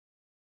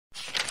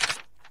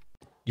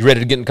You ready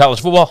to get in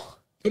college football?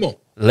 Come on.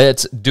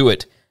 Let's do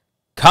it.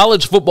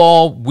 College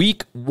football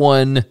week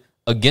 1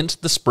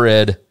 against the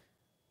spread.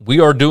 We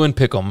are doing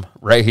pick'em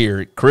right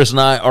here. Chris and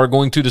I are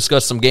going to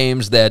discuss some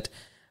games that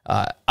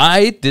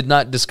I did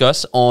not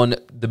discuss on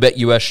the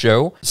BetUS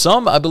show.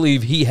 Some I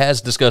believe he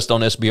has discussed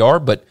on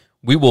SBR, but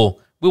we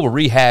will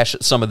rehash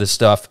some of this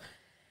stuff.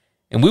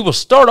 And we will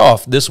start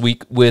off this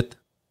week with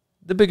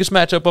the biggest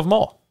matchup of them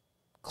all.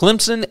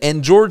 Clemson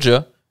and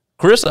Georgia.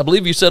 Chris, I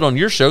believe you said on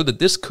your show that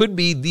this could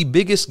be the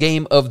biggest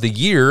game of the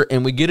year,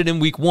 and we get it in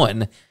week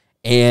 1.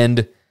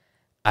 And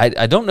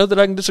I don't know that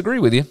I can disagree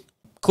with you.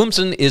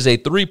 Clemson is a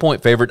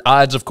 3-point favorite.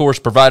 Odds, of course,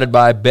 provided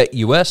by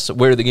BetUS,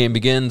 where the game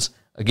begins.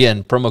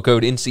 Again, promo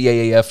code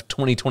NCAAF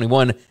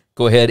 2021.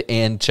 Go ahead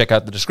and check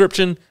out the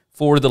description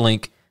for the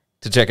link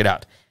to check it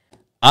out.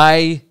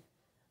 I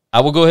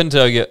will go ahead and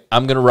tell you,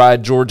 I'm going to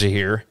ride Georgia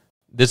here.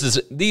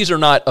 These are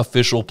not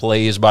official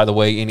plays, by the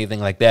way, anything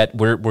like that.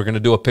 We're going to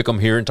do a pick 'em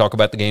here and talk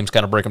about the games,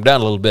 kind of break them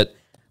down a little bit.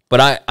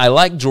 But I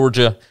like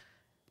Georgia.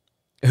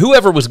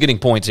 Whoever was getting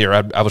points here,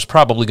 I was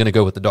probably going to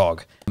go with the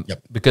dog.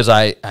 Yep. Because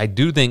I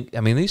do think,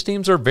 these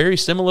teams are very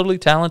similarly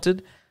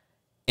talented.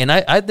 And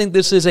I think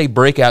this is a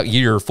breakout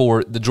year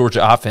for the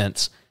Georgia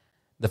offense.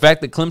 The fact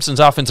that Clemson's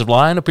offensive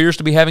line appears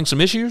to be having some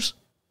issues,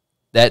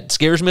 that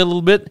scares me a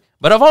little bit.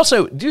 But I've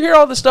also, do you hear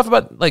all this stuff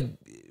about like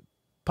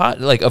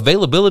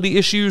availability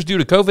issues due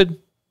to COVID?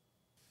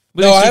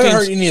 No, I haven't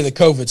heard any of the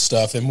COVID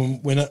stuff.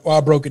 And when I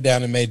broke it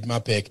down and made my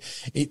pick,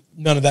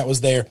 none of that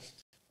was there.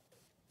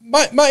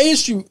 My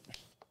issue,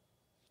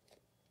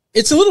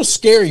 it's a little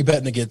scary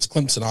betting against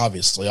Clemson,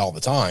 obviously, all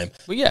the time.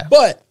 Well, yeah.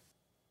 But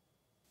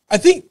I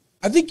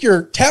think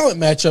your talent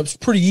matchup's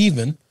pretty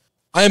even.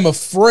 I'm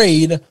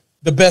afraid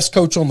the best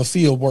coach on the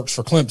field works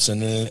for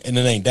Clemson, and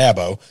it ain't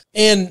Dabo.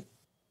 And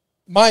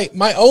my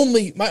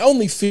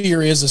only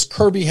fear is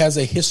Kirby has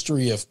a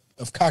history of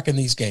cocking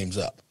these games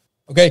up.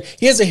 Okay?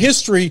 He has a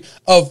history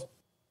of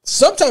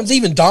sometimes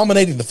even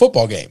dominating the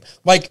football game.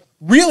 Like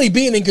really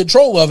being in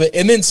control of it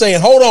and then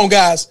saying, hold on,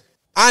 guys,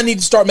 I need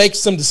to start making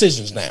some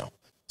decisions now.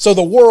 So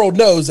the world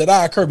knows that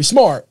I, Kirby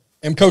Smart,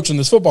 am coaching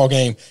this football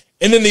game.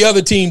 And then the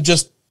other team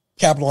just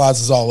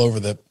capitalizes all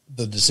over the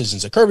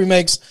decisions that Kirby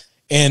makes,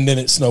 and then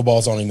it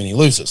snowballs on him and he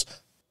loses.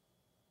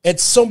 At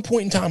some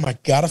point in time, I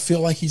got to feel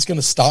like he's going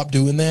to stop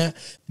doing that.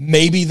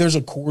 Maybe there's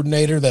a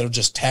coordinator that'll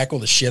just tackle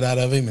the shit out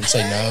of him and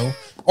say no.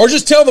 Or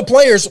just tell the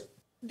players,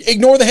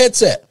 ignore the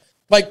headset.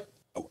 Like,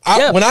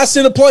 when I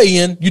send a play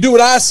in, you do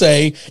what I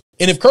say,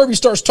 and if Kirby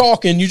starts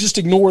talking, you just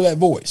ignore that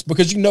voice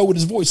because you know what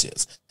his voice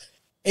is.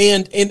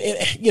 And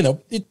you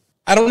know,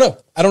 I don't know.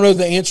 I don't know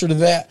the answer to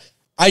that.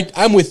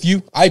 I'm with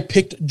you. I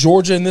picked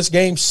Georgia in this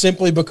game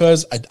simply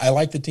because I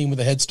like the team with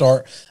a head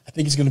start. I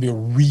think it's going to be a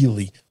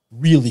really,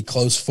 really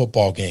close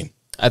football game.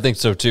 I think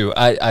so, too.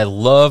 I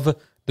love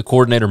the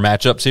coordinator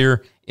matchups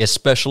here,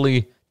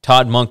 especially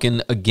Todd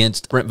Monken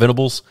against Brent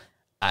Venables.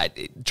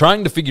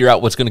 Trying to figure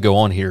out what's going to go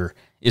on here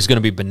is going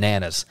to be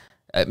bananas.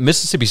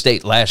 Mississippi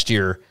State last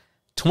year,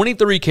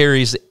 23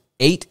 carries,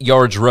 8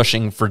 yards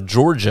rushing for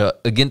Georgia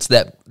against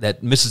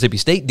that Mississippi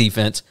State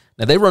defense.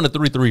 Now, they run a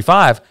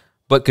 3-3-5,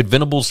 but could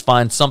Venables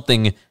find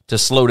something to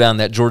slow down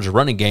that Georgia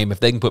running game? If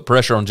they can put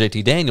pressure on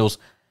JT Daniels,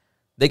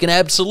 they can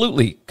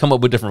absolutely come up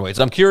with different ways.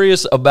 I'm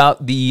curious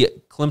about the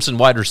Clemson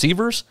wide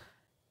receivers.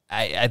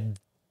 I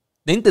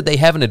think that they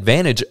have an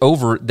advantage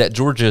over that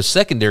Georgia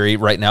secondary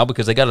right now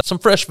because they got some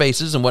fresh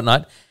faces and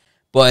whatnot.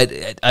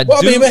 But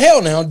but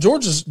hell, now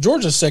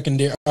Georgia's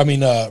secondary.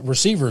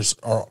 Receivers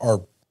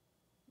are.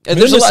 And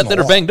there's a lot that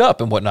are banged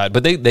up and whatnot,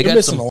 but they got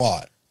missing a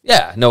lot.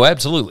 Yeah, no,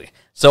 absolutely.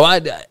 So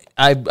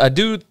I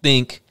do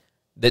think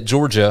that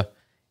Georgia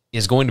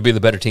is going to be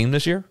the better team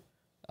this year.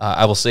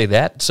 I will say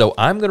that. So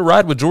I'm going to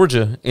ride with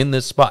Georgia in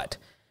this spot.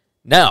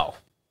 Now,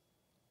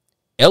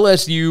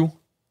 LSU,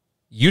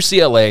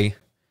 UCLA,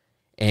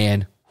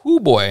 and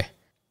boy,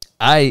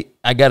 I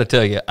got to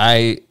tell you,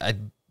 I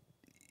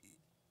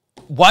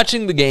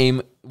watching the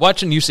game,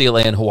 watching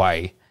UCLA and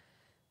Hawaii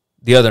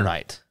the other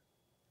night,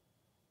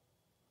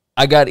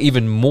 I got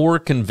even more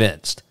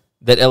convinced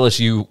that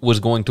LSU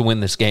was going to win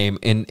this game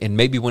and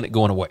maybe win it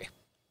going away.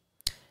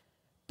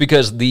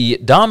 Because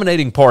the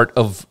dominating part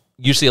of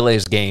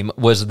UCLA's game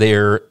was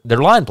their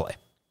line play,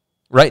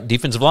 right?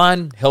 Defensive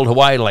line held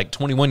Hawaii to like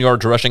 21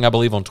 yards rushing, I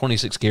believe, on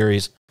 26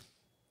 carries.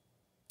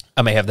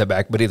 I may have that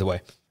back, but either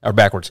way, or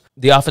backwards.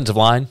 The offensive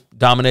line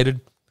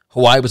dominated.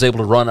 UCLA was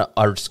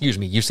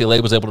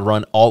able to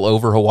run all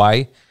over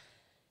Hawaii.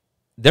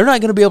 They're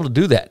not going to be able to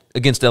do that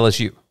against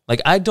LSU.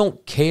 Like, I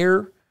don't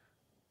care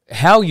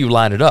how you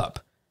line it up.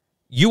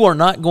 You are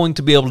not going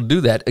to be able to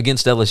do that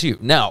against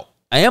LSU. Now,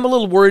 I am a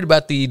little worried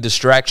about the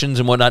distractions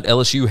and whatnot.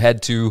 LSU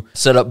had to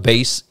set up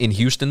base in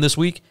Houston this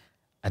week.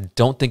 I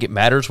don't think it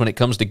matters when it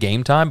comes to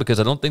game time because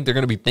I don't think they're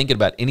going to be thinking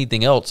about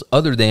anything else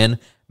other than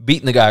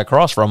beating the guy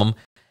across from them.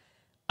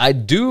 I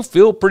do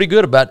feel pretty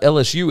good about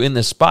LSU in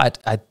this spot.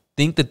 I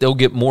think that they'll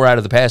get more out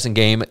of the passing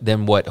game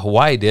than what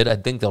Hawaii did. I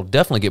think they'll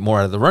definitely get more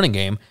out of the running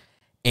game.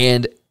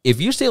 And if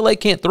UCLA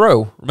can't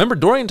throw, remember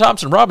Dorian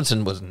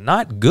Thompson-Robinson was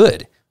not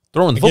good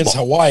throwing the against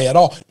football. Hawaii at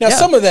all. Now,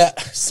 some of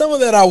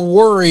that I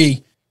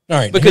worry. All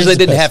right, because they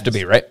didn't have to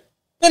be, right?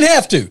 Didn't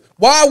have to.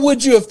 Why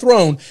would you have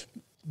thrown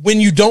when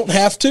you don't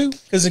have to?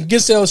 Because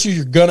against LSU,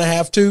 you're going to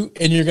have to,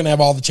 and you're going to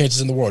have all the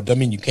chances in the world. Doesn't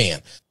mean you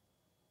can.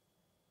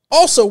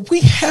 Also,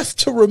 we have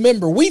to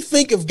remember, we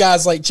think of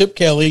guys like Chip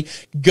Kelly,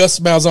 Gus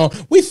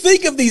Malzahn. We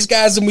think of these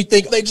guys and we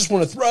think they just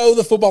want to throw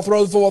the football,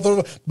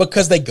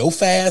 because they go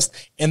fast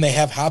and they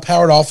have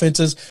high-powered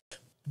offenses.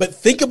 But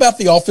think about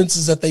the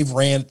offenses that they've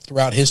ran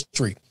throughout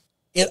history.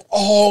 It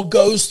all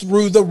goes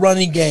through the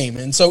running game.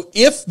 And so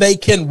if they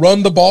can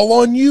run the ball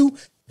on you,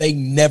 they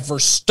never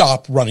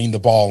stop running the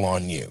ball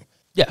on you.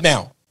 Yeah.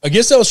 Now,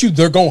 against LSU,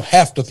 they're going to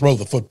have to throw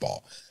the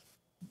football.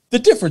 The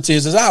difference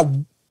is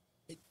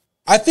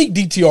I think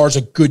DTR is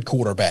a good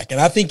quarterback,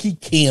 and I think he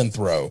can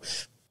throw.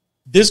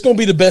 This is going to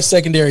be the best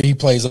secondary he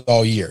plays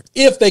all year.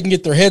 If they can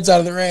get their heads out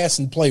of their ass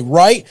and play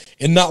right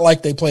and not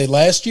like they played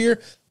last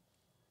year,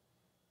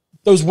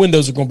 those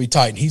windows are going to be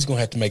tight, and he's going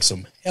to have to make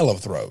some hell of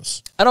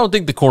throws. I don't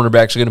think the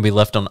cornerbacks are going to be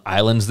left on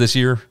islands this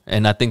year,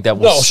 and I think that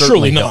will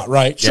certainly surely not, help.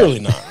 right? Yeah. Surely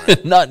not.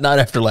 Right? not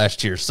after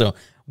last year. So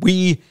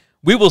we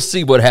will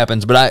see what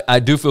happens, but I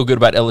do feel good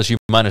about LSU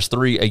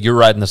 -3. You're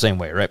riding the same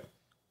way, right?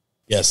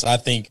 Yes, I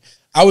think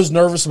I was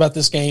nervous about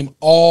this game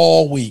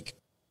all week,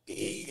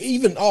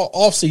 even all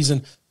off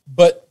season,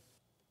 but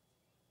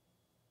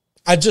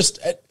I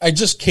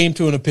just came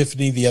to an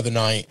epiphany the other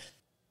night.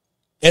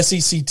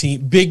 SEC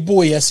team, big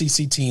boy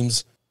SEC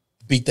teams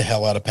beat the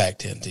hell out of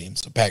Pac-10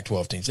 teams,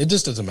 Pac-12 teams. It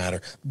just doesn't matter.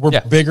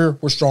 We're bigger,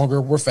 we're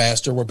stronger, we're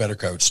faster, we're better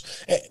coached.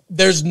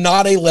 There's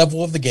not a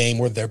level of the game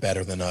where they're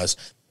better than us.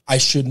 I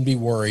shouldn't be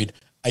worried.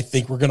 I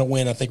think we're going to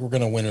win. I think we're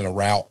going to win in a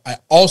rout. I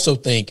also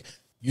think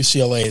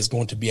UCLA is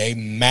going to be a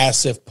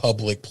massive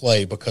public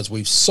play because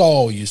we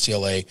saw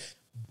UCLA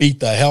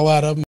beat the hell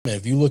out of them. And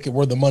if you look at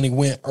where the money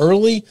went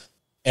early,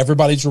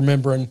 everybody's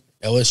remembering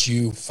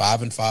LSU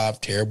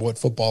 5-5, terrible at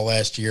football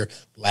last year,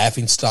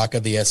 laughing stock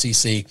of the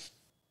SEC,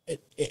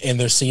 and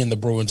they're seeing the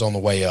Bruins on the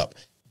way up.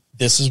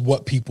 This is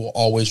what people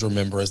always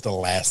remember as the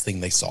last thing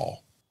they saw.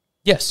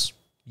 Yes.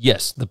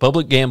 The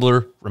public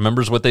gambler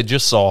remembers what they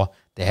just saw.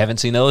 They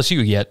haven't seen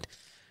LSU yet.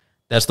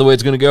 That's the way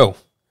it's going to go.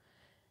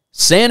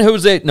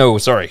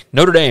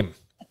 Notre Dame.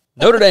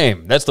 Notre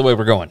Dame. That's the way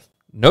we're going.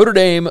 Notre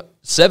Dame,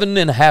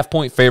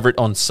 7.5-point favorite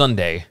on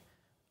Sunday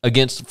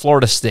against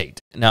Florida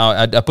State. Now,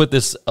 I put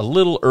this a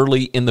little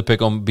early in the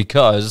pick'em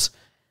because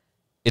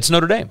it's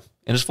Notre Dame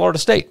and it's Florida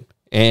State.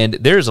 And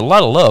there's a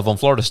lot of love on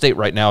Florida State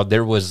right now.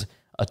 There was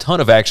a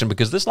ton of action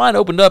because this line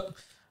opened up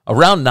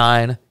around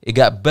 9. It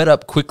got bet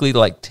up quickly to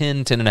like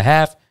 10,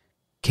 10.5,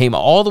 came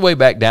all the way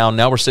back down.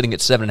 Now we're sitting at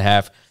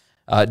 7.5.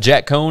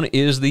 Jack Cohn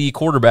is the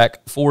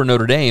quarterback for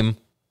Notre Dame.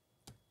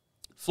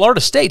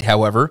 Florida State,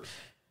 however,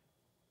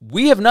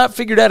 we have not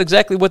figured out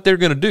exactly what they're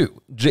going to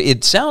do.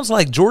 It sounds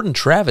like Jordan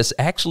Travis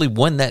actually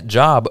won that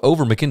job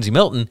over Mackenzie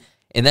Milton,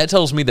 and that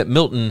tells me that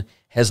Milton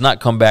has not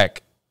come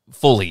back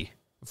fully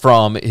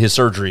from his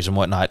surgeries and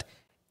whatnot,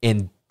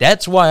 and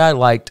that's why I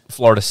liked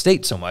Florida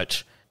State so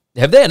much.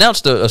 Have they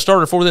announced a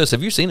starter for this?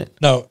 Have you seen it?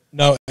 No,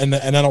 and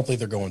I don't think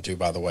they're going to,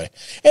 by the way.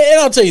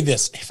 And I'll tell you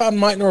this, if I'm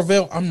Mike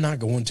Norvell, I'm not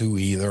going to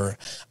either.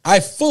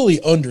 I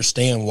fully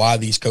understand why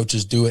these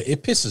coaches do it.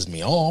 It pisses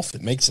me off.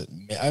 It makes it,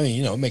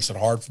 it makes it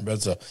hard for me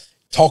to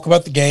talk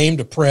about the game,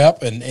 to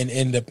prep, and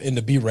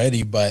to be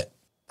ready, but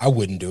I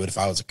wouldn't do it if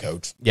I was a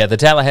coach. Yeah, the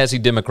Tallahassee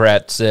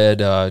Democrat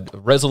said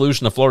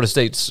resolution of Florida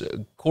State's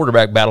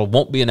quarterback battle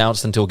won't be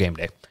announced until game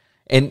day.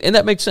 And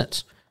that makes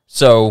sense.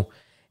 So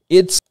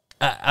it's,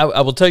 I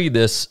will tell you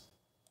this,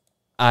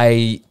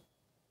 I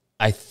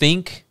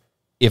think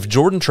if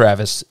Jordan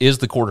Travis is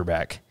the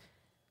quarterback,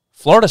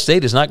 Florida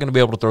State is not going to be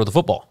able to throw the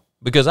football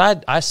because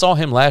I saw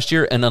him last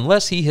year, and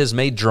unless he has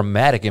made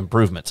dramatic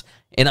improvements,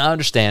 and I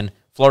understand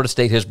Florida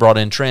State has brought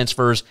in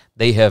transfers,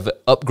 they have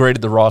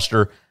upgraded the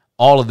roster,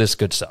 all of this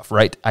good stuff,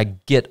 right? I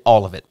get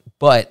all of it.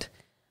 But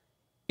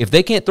if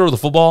they can't throw the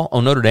football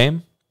on Notre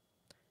Dame,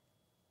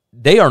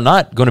 they are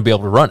not going to be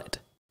able to run it.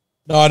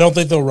 No, I don't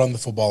think they'll run the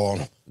football on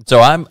them. So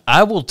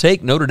I will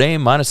take Notre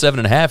Dame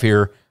 -7.5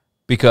 here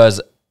because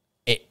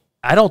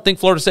I don't think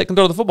Florida State can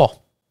throw the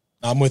football.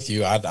 I'm with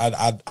you.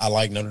 I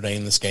like Notre Dame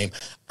in this game.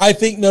 I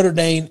think Notre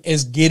Dame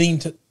is getting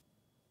to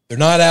 – they're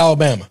not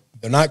Alabama.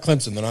 They're not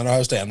Clemson. They're not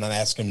Ohio State. I'm not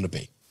asking them to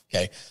be,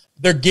 okay?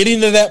 They're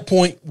getting to that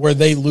point where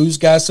they lose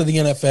guys to the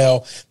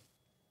NFL.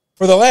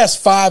 For the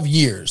last 5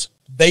 years,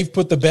 they've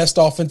put the best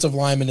offensive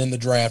lineman in the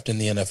draft in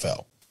the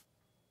NFL.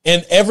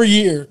 And every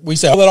year we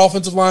say, that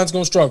offensive line is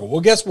going to struggle.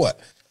 Well, guess what?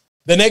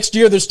 The next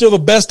year, they're still the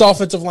best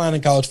offensive line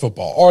in college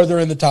football, or they're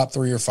in the top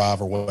 3 or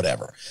 5 or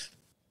whatever.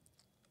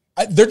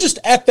 They're just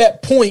at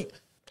that point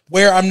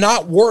where I'm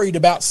not worried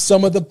about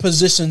some of the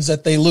positions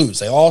that they lose.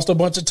 They lost a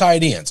bunch of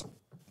tight ends.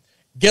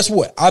 Guess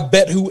what? I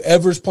bet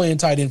whoever's playing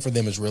tight end for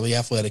them is really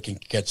athletic and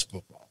can catch the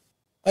football.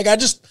 Like I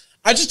just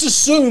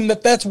assume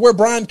that that's where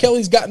Brian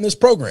Kelly's gotten this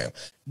program.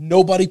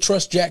 Nobody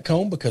trusts Jack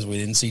Cohn because we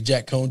didn't see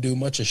Jack Cohn do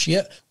much of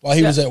shit while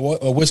he was at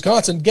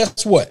Wisconsin.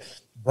 Guess what?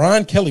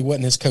 Brian Kelly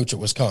wasn't his coach at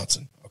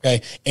Wisconsin.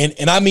 Okay.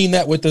 And I mean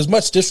that with as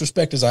much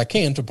disrespect as I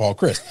can to Paul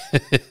Chryst.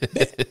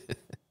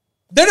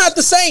 They're not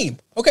the same.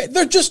 Okay.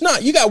 They're just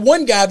not. You got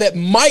one guy that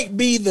might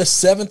be the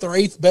 7th or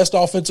 8th best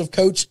offensive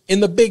coach in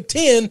the Big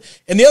Ten,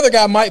 and the other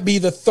guy might be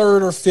the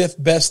 3rd or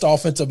 5th best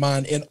offensive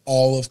mind in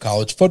all of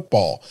college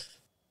football.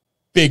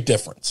 Big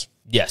difference.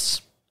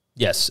 Yes.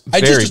 Yes.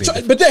 But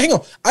hang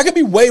on. I could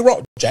be way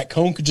wrong. Jack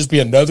Cohn could just be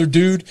another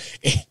dude,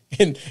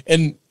 and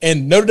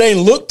Notre Dame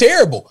looked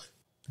terrible.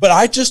 But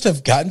I just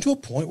have gotten to a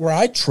point where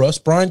I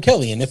trust Brian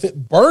Kelly. And if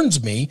it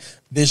burns me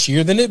this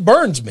year, then it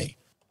burns me.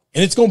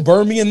 And it's going to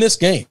burn me in this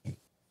game.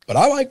 But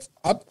I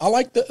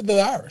like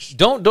the Irish.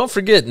 Don't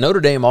forget,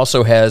 Notre Dame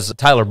also has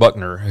Tyler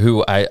Buckner,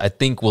 who I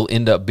think will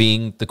end up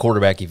being the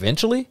quarterback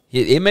eventually.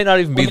 It may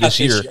not even be this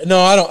year. No,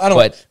 I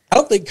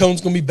don't think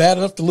Cohn's going to be bad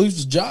enough to lose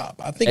his job.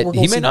 I think we're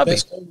going to see the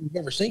best Cohn we've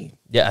ever seen.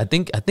 Yeah, I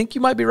think you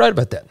might be right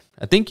about that.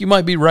 I think you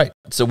might be right.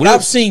 So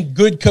I've seen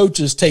good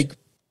coaches take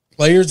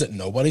players that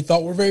nobody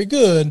thought were very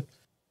good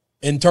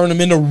and turn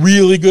them into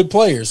really good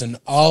players, and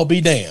I'll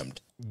be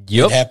damned.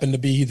 Yep. It happened to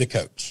be the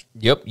coach.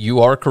 Yep, you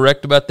are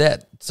correct about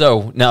that.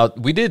 So now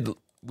we did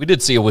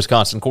see a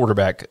Wisconsin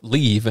quarterback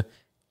leave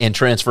and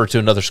transfer to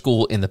another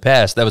school in the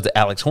past. That was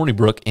Alex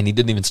Hornibrook, and he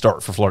didn't even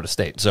start for Florida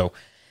State. So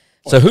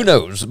who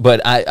knows?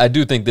 But I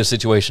do think this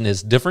situation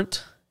is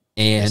different,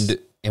 and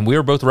we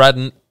are both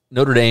riding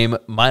Notre Dame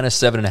minus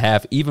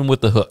 7.5, even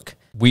with the hook.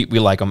 We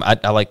like them.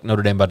 I like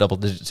Notre Dame by double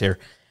digits here.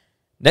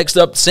 Next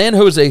up, San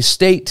Jose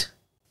State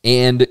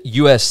and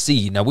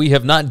USC. Now, we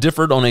have not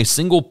differed on a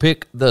single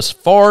pick thus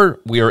far.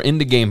 We are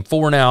into game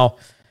 4 now.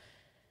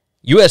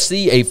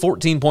 USC, a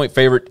 14-point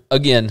favorite.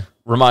 Again,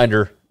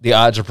 reminder, the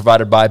odds are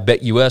provided by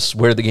BetUS,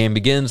 where the game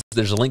begins.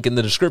 There's a link in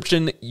the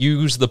description.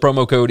 Use the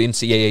promo code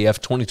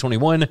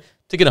NCAAF2021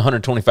 to get a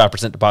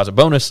 125% deposit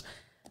bonus.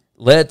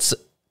 Let's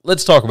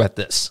talk about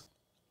this.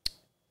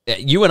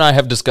 You and I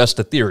have discussed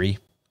a theory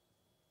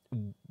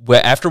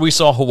where after we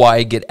saw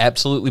Hawaii get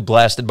absolutely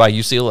blasted by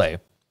UCLA,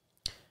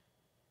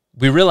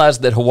 we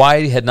realized that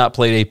Hawaii had not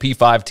played a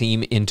P5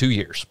 team in 2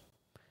 years.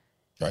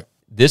 Right.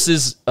 This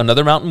is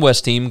another Mountain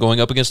West team going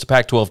up against a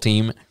Pac-12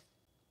 team.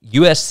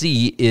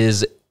 USC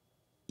is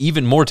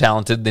even more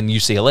talented than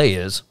UCLA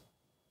is.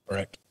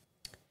 Correct.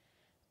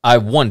 I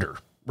wonder,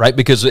 right?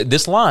 Because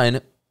this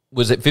line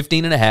was at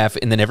 15.5,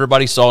 and then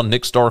everybody saw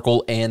Nick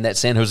Starkel and that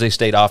San Jose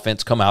State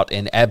offense come out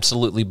and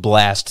absolutely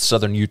blast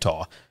Southern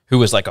Utah, who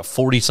was like a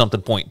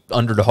 40-something point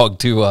underdog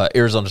to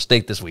Arizona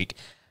State this week.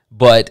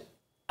 But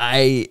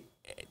I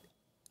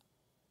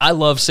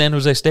love San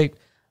Jose State.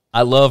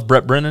 I love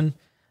Brent Brennan,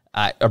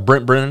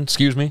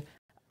 excuse me.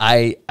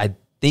 I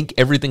think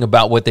everything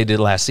about what they did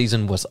last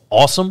season was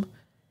awesome,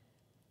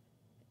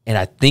 and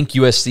I think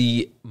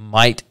USC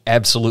might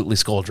absolutely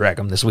skull drag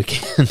them this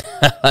weekend.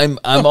 I'm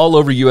all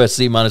over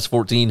USC minus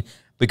 14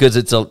 because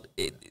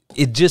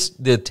it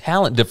just the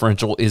talent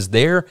differential is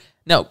there.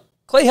 Now,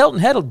 Clay Helton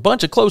had a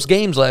bunch of close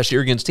games last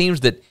year against teams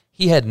that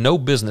he had no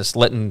business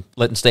letting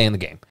stay in the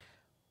game.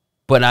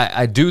 But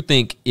I do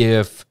think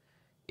if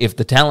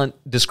the talent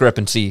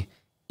discrepancy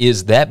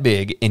is that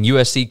big and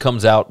USC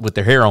comes out with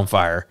their hair on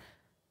fire,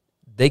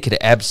 they could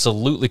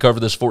absolutely cover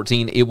this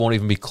 14. It won't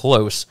even be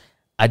close.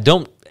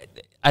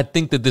 I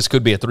think that this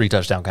could be a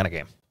 3-touchdown kind of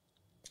game.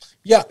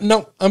 Yeah,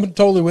 no, I'm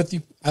totally with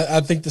you.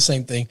 I think the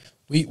same thing.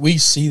 We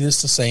see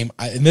this the same.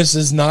 And this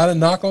is not a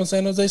knock on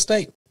San Jose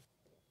State.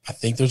 I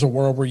think there's a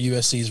world where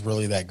USC is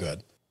really that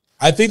good.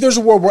 I think there's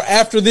a world where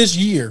after this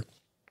year,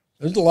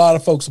 there's a lot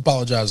of folks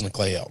apologizing to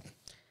Clay Helton.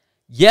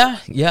 Yeah,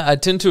 I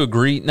tend to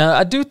agree. Now,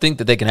 I do think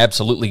that they can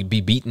absolutely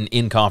be beaten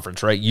in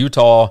conference, right?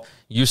 Utah,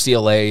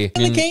 UCLA,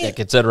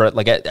 et cetera.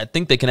 Like, I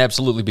think they can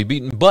absolutely be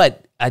beaten,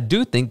 but I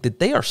do think that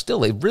they are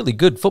still a really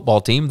good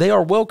football team. They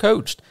are well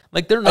coached.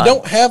 Like, they're not.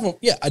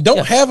 I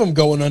don't have them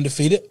going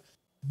undefeated,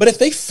 but if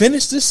they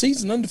finish this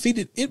season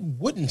undefeated, it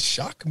wouldn't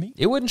shock me.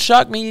 It wouldn't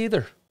shock me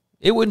either.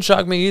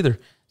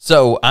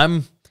 So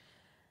I'm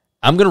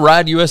going to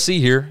ride USC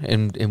here,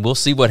 and we'll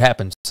see what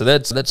happens. So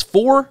that's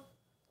 4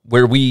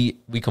 where we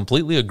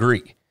completely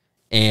agree.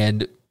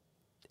 And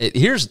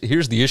here's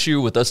the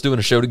issue with us doing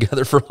a show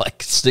together for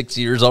like 6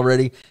 years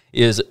already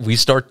is we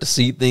start to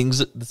see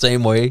things the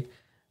same way.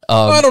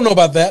 I don't know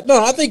about that.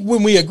 No, I think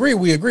when we agree,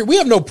 we agree. We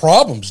have no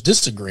problems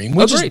disagreeing.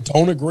 We just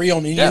don't agree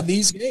on any of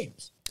these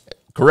games.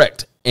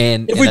 Correct.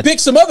 And if we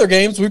picked some other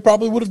games, we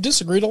probably would have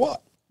disagreed a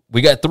lot.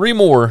 We got 3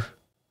 more.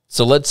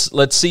 So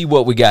let's see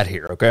what we got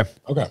here, okay?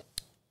 Okay.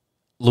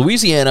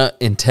 Louisiana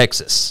and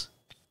Texas.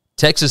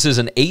 Texas is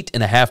an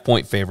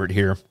 8.5-point favorite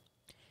here.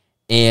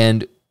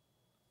 And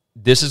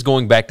this is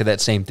going back to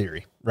that same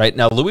theory, right?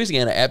 Now,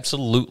 Louisiana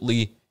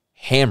absolutely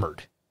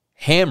hammered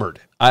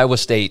Iowa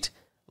State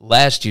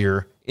last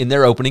year in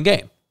their opening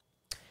game.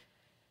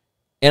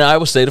 And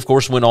Iowa State, of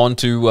course, went on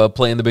to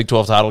play in the Big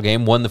 12 title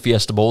game, won the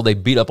Fiesta Bowl. They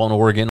beat up on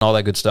Oregon, all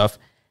that good stuff.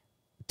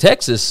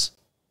 Texas,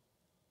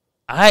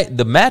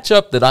 the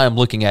matchup that I am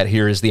looking at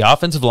here is the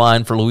offensive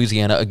line for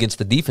Louisiana against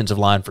the defensive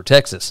line for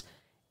Texas.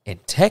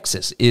 And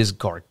Texas is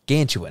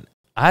gargantuan.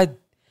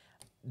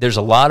 There's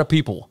a lot of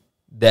people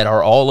that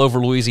are all over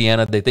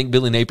Louisiana. They think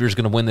Billy Napier is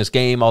going to win this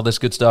game, all this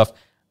good stuff.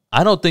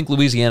 I don't think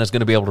Louisiana is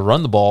going to be able to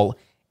run the ball,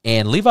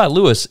 and Levi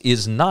Lewis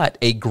is not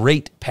a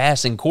great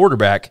passing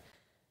quarterback.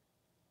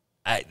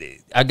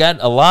 I got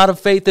a lot of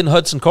faith in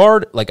Hudson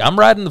Card. Like, I'm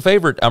riding the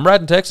favorite. I'm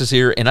riding Texas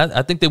here, and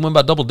I think they win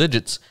by double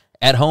digits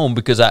at home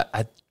because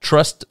I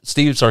trust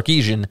Steve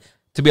Sarkisian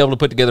to be able to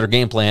put together a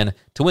game plan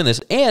to win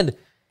this. And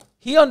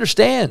he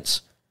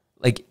understands.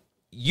 Like,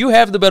 you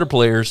have the better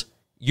players.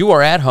 You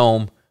are at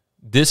home.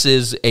 This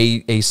is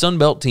a Sun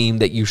Belt team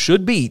that you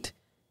should beat,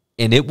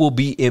 and it will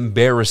be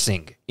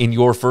embarrassing in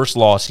your first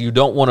loss. You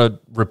don't want to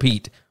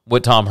repeat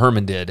what Tom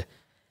Herman did.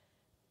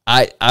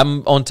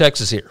 I'm on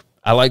Texas here.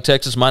 I like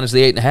Texas minus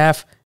the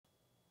 8.5.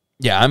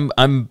 Yeah,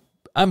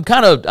 I'm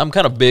kind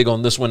of big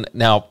on this one.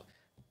 Now,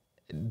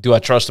 do I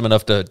trust them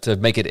enough to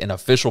make it an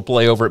official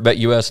play over at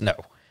BetUS? No,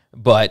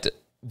 but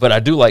I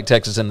do like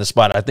Texas in this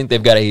spot. I think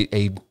they've got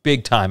a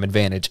big time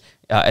advantage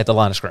at the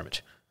line of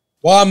scrimmage.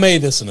 Well, I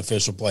made this an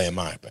official play in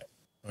my bet.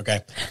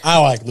 Okay, I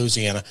like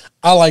Louisiana.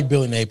 I like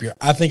Billy Napier.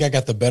 I think I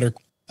got the better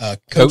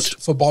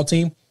coached football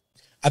team.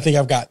 I think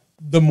I've got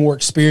the more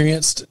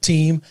experienced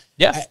team.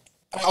 Yeah.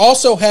 I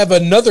also have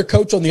another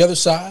coach on the other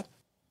side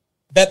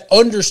that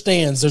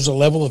understands there's a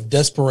level of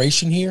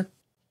desperation here.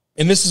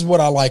 And this is what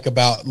I like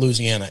about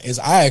Louisiana is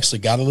I actually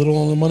got a little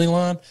on the money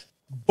line,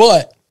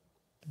 but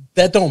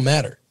that don't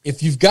matter.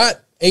 If you've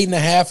got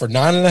 8.5 or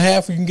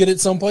 9.5, you can get it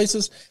some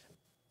places.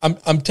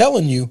 I'm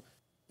telling you,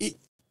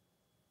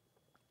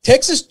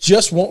 Texas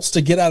just wants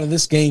to get out of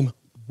this game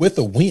with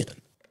a win.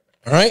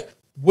 All right.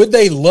 Would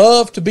they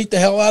love to beat the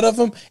hell out of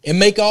them and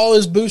make all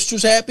his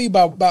boosters happy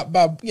by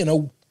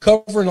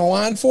covering the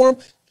line for him?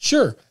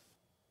 Sure.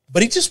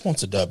 But he just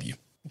wants a W.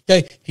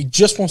 Okay. He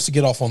just wants to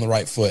get off on the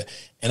right foot.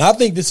 And I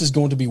think this is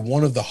going to be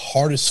one of the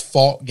hardest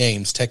fought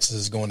games Texas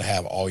is going to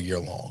have all year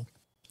long.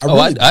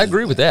 I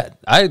agree with that.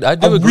 I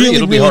do agree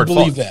it'll be hard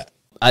believe fought. that.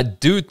 I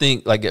do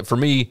think, like, for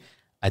me,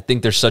 I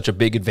think there's such a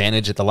big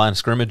advantage at the line of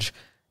scrimmage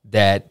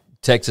that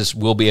Texas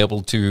will be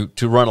able to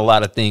run a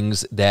lot of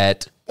things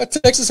that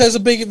Texas has a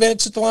big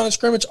advantage at the line of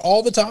scrimmage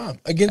all the time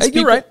against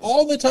people right.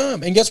 all the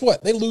time. And guess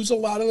what? They lose a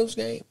lot of those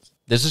games.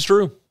 This is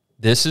true.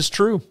 This is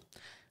true.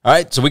 All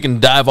right, so we can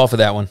dive off of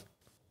that one.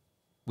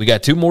 We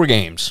got two more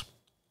games.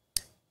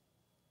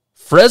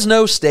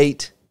 Fresno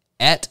State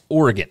at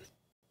Oregon.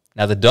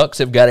 Now, the Ducks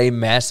have got a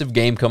massive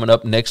game coming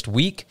up next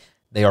week.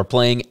 They are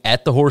playing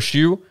at the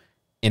Horseshoe,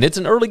 and it's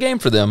an early game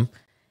for them.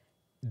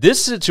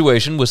 This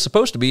situation was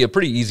supposed to be a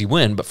pretty easy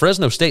win, but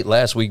Fresno State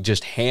last week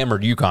just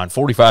hammered UConn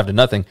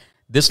 45-0.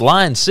 This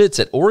line sits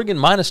at Oregon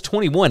minus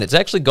 21. It's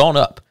actually gone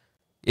up.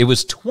 It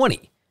was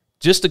 20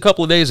 just a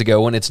couple of days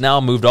ago, and it's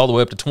now moved all the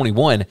way up to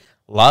 21. A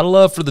lot of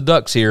love for the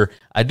Ducks here.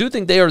 I do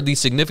think they are the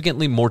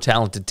significantly more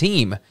talented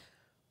team,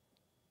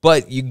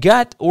 but you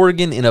got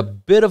Oregon in a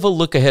bit of a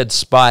look-ahead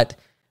spot.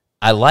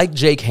 I like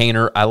Jake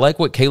Haener. I like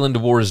what Kalen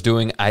DeBoer is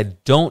doing. I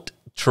don't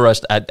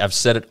trust, I've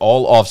said it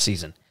all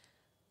offseason,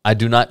 I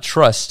do not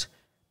trust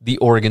the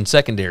Oregon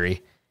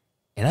secondary,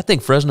 and I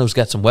think Fresno's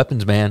got some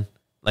weapons, man.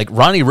 Like,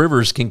 Ronnie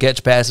Rivers can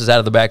catch passes out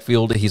of the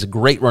backfield. He's a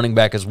great running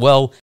back as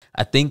well.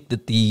 I think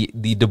that the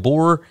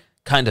DeBoer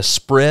kind of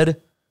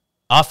spread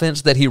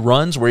offense that he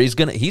runs, where he's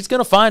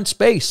gonna find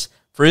space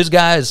for his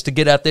guys to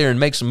get out there and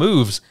make some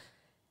moves.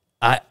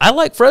 I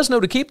like Fresno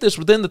to keep this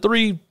within the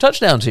 3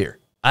 touchdowns here.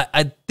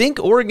 I think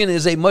Oregon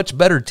is a much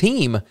better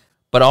team,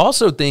 but I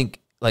also think,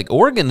 like,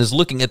 Oregon is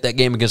looking at that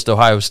game against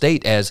Ohio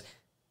State as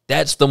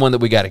that's the one that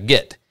we got to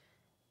get.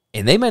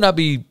 And they may not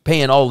be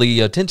paying all the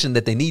attention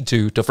that they need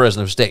to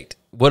Fresno State.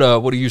 What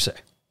do you say?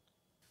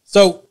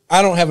 So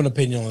I don't have an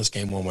opinion on this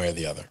game one way or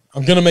the other.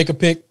 I'm going to make a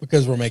pick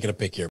because we're making a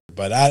pick here,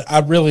 but I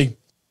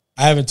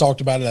haven't talked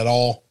about it at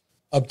all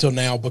up till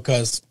now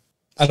because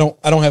I don't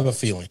have a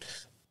feeling.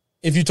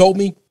 If you told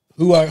me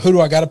who do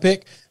I got to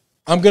pick,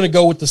 I'm going to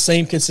go with the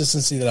same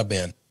consistency that I've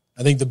been.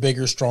 I think the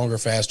bigger, stronger,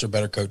 faster,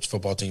 better coached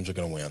football teams are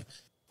going to win.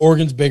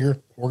 Oregon's bigger,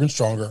 Oregon's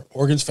stronger,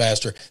 Oregon's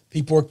faster.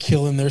 People are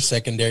killing their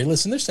secondary.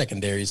 Listen, their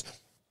secondary's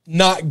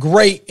not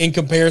great in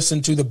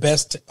comparison to the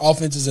best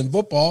offenses in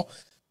football.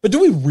 But do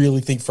we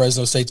really think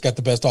Fresno State's got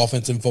the best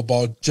offense in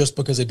football just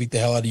because they beat the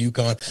hell out of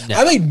UConn? No.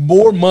 I made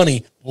more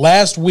money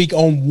last week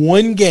on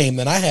one game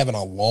than I have in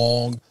a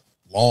long,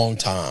 long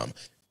time.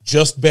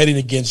 Just betting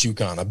against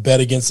UConn. I bet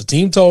against the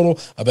team total.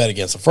 I bet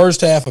against the first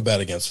half. I bet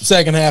against the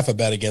second half. I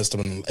bet against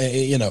them,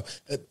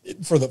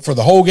 for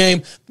the whole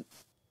game.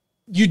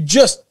 You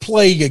just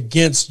play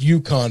against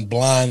UConn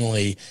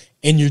blindly,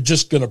 and you're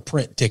just going to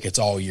print tickets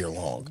all year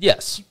long.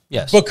 Yes.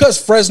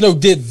 Because Fresno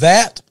did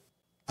that,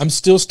 I'm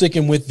still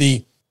sticking with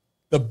the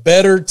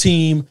better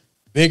team,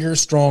 bigger,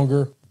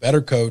 stronger,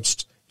 better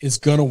coached, is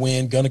going to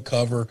win, going to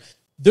cover.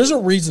 There's a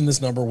reason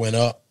this number went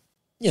up.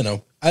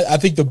 I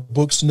think the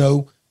books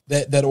know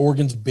that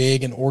Oregon's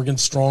big and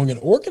Oregon's strong, and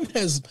Oregon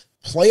has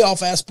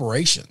playoff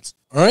aspirations,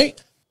 all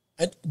right?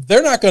 And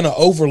they're not going to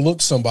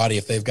overlook somebody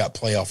if they've got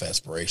playoff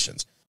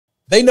aspirations.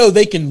 They know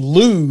they can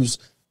lose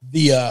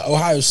the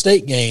Ohio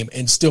State game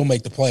and still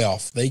make the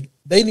playoff.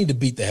 They need to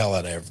beat the hell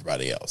out of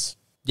everybody else.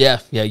 Yeah,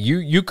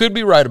 you could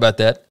be right about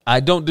that.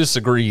 I don't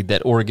disagree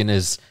that Oregon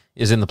is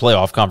in the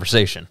playoff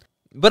conversation.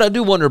 But I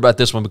do wonder about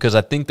this one because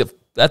I think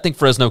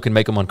Fresno can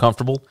make them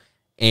uncomfortable,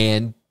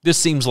 and this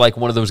seems like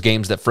one of those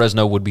games that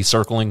Fresno would be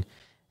circling.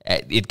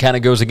 It kind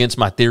of goes against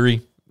my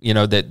theory,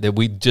 that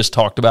we just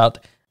talked about.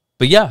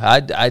 But yeah,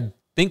 I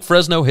think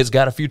Fresno has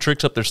got a few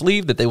tricks up their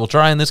sleeve that they will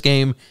try in this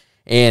game,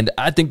 and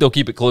I think they'll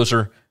keep it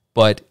closer.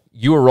 But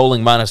you are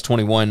rolling minus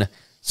 21,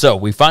 so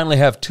we finally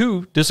have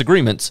two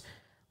disagreements.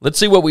 Let's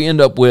see what we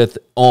end up with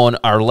on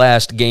our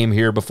last game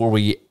here before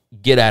we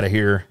get out of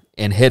here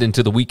and head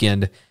into the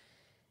weekend.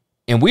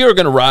 And we are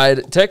going to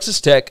ride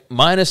Texas Tech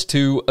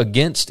 -2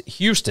 against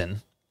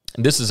Houston.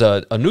 And this is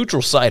a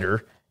neutral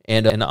sider.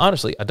 And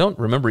honestly, I don't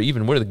remember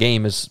even where the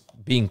game is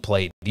being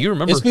played. Do you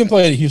remember? It's being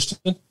played at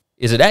Houston.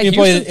 Is it at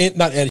Houston?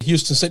 Not at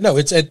Houston State. No,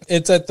 it's at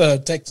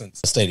the Texans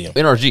Stadium.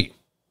 NRG.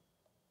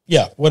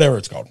 Yeah, whatever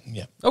it's called.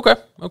 Yeah. Okay.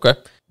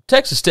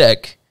 Texas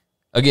Tech,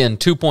 again,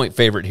 2-point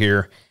favorite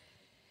here.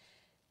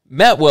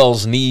 Matt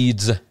Wells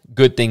needs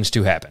good things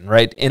to happen,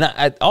 right? And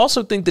I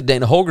also think that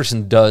Dana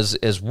Holgorsen does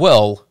as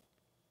well.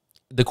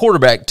 The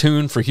quarterback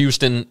tune for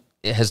Houston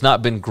has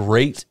not been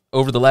great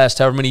over the last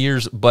however many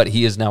years, but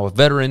he is now a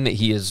veteran.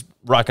 He is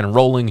rocking and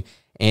rolling.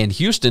 And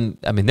Houston,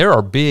 I mean, there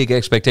are big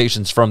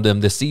expectations from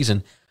them this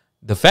season.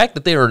 The fact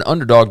that they are an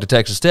underdog to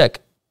Texas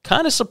Tech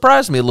kind of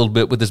surprised me a little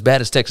bit with as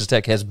bad as Texas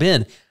Tech has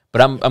been.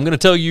 But I'm going to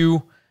tell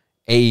you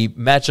a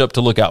matchup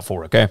to look out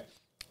for, okay?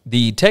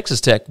 The Texas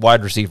Tech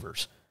wide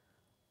receivers,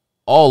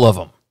 all of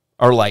them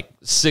are like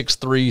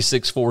 6'3",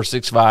 6'4",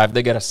 6'5".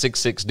 They got a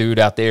 6'6" dude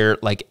out there.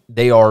 Like,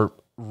 they are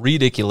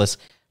ridiculous.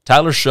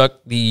 Tyler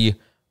Shuck, the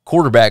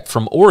quarterback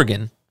from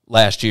Oregon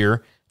last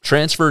year,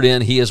 transferred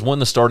in. He has won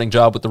the starting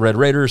job with the Red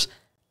Raiders.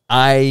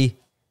 I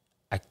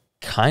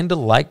kind of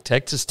like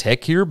Texas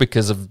Tech here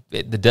because of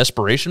the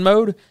desperation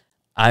mode.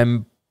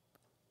 I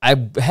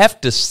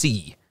have to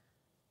see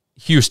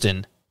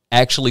Houston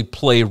actually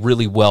play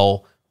really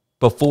well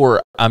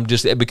before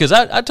because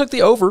I took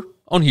the over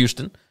on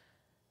Houston,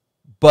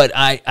 but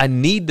I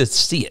need to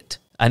see it.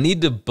 I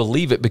need to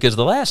believe it because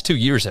the last 2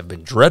 years have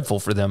been dreadful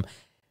for them.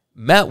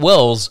 Matt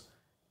Wells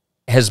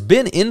has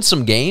been in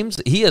some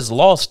games. He has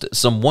lost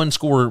some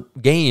one-score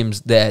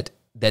games that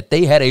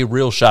they had a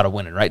real shot of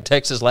winning, right?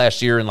 Texas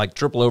last year in like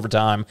triple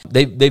overtime.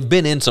 They've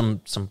been in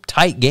some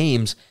tight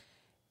games,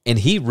 and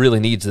he really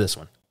needs this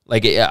one.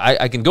 Like,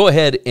 I can go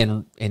ahead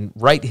and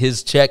write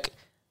his check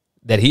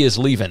that he is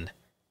leaving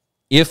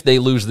if they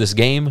lose this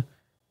game,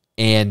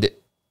 and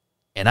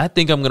I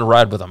think I'm going to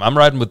ride with them. I'm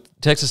riding with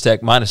Texas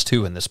Tech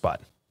 -2 in this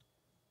spot.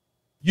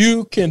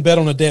 You can bet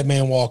on a dead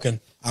man walking.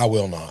 I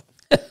will not.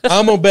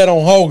 I'm going to bet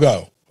on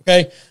Holgo,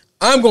 okay?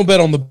 I'm going to bet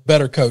on the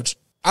better coach.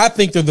 I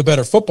think they're the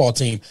better football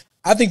team.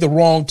 I think the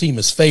wrong team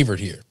is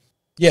favored here.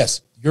 Yes,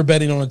 you're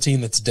betting on a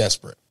team that's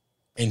desperate,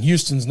 and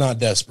Houston's not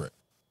desperate.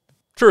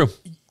 True.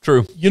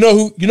 You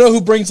know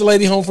who brings the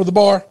lady home for the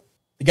bar?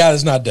 The guy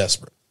that's not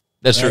desperate.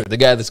 That's true. The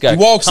guy that's got he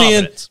walks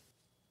confidence.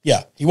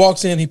 He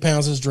walks in, he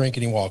pounds his drink,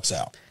 and he walks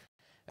out.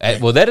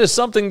 Well, that is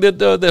something that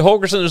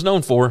Holgorsen is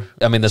known for.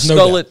 I mean, the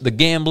skullet, the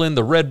gambling,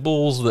 the Red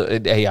Bulls.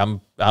 I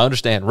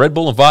understand Red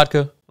Bull and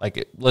vodka.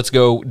 Like, let's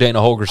go, Dana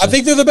Holgorsen. I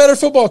think they're the better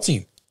football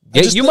team.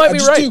 You might be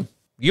right.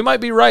 You might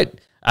be right.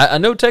 I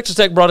know Texas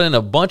Tech brought in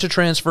a bunch of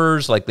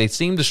transfers. Like, they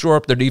seem to shore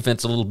up their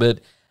defense a little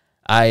bit.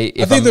 I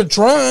think they're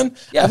trying.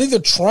 Yeah. I think they're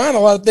trying a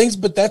lot of things,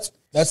 but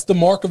that's the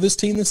mark of this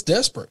team that's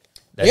desperate.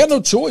 They got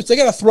no choice. They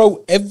got to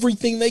throw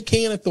everything they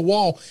can at the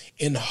wall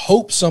and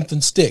hope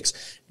something sticks.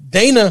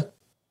 Dana,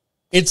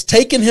 it's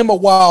taken him a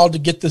while to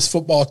get this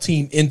football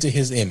team into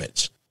his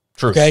image.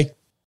 True. Okay.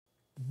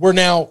 We're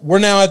now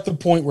at the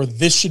point where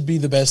this should be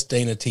the best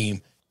Dana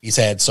team he's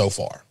had so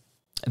far.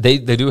 They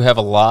do have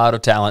a lot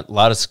of talent, a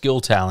lot of skill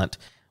talent.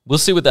 We'll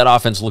see what that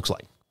offense looks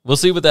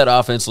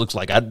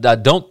like. I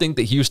don't think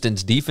that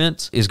Houston's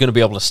defense is going to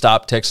be able to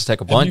stop Texas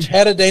Tech a bunch. Have you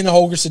had a Dana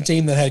Holgorsen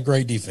team that had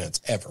great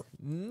defense ever?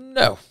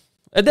 No.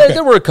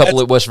 There were a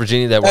couple at West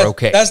Virginia that were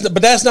okay.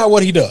 But that's not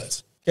what he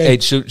does. Okay? Hey,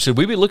 should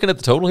we be looking at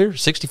the total here?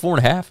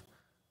 64.5?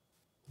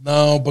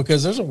 No,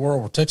 because there's a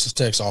world where Texas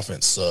Tech's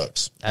offense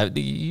sucks.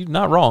 You're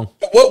not wrong.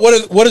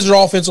 What does their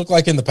offense look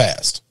like in the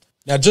past?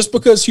 Now, just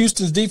because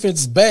Houston's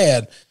defense is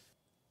bad,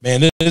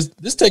 man,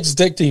 this Texas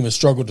Tech team has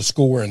struggled to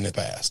score in the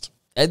past.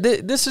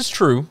 This is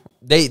true.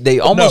 They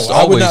almost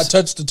I would not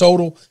touch the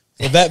total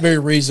for that very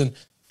reason.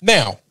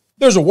 Now,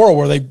 there's a world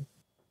where they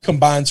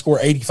combined score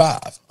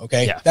 85.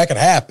 Okay, yeah. That could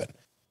happen,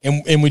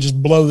 and we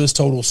just blow this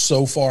total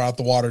so far out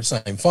the water it's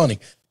not even funny.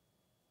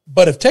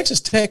 But if Texas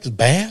Tech is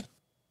bad,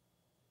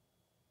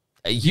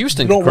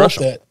 Houston can crush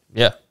them.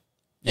 Yeah,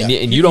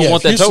 and you don't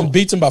want that Houston total.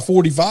 Beats them by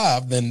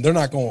 45, then they're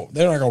not going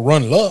to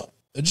run it up.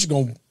 They're just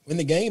going to win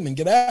the game and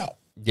get out.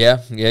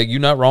 Yeah, you're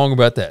not wrong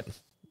about that.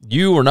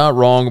 You are not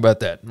wrong about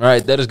that. All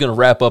right, that is going to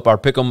wrap up our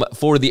pick'em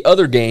for the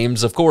other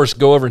games. Of course,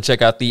 go over and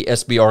check out the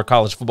SBR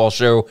College Football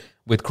Show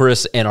with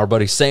Chris and our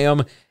buddy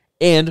Sam.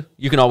 And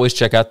you can always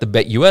check out the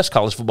BetUS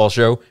College Football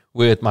Show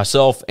with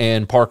myself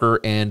and Parker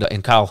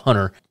and Kyle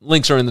Hunter.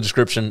 Links are in the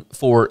description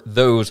for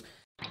those.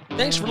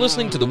 Thanks for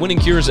listening to the Winning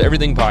Cures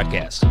Everything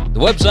podcast. The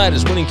website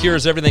is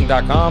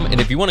winningcureseverything.com, and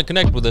if you want to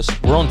connect with us,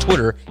 we're on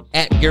Twitter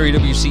at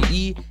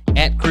GaryWCE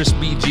at Chris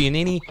B.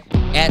 Giannini,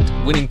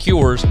 at Winning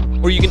Cures,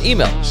 or you can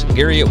email us,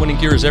 Gary at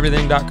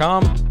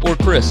winningcureseverything.com or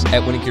Chris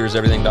at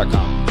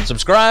winningcureseverything.com.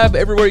 Subscribe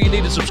everywhere you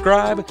need to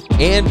subscribe,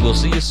 and we'll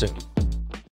see you soon.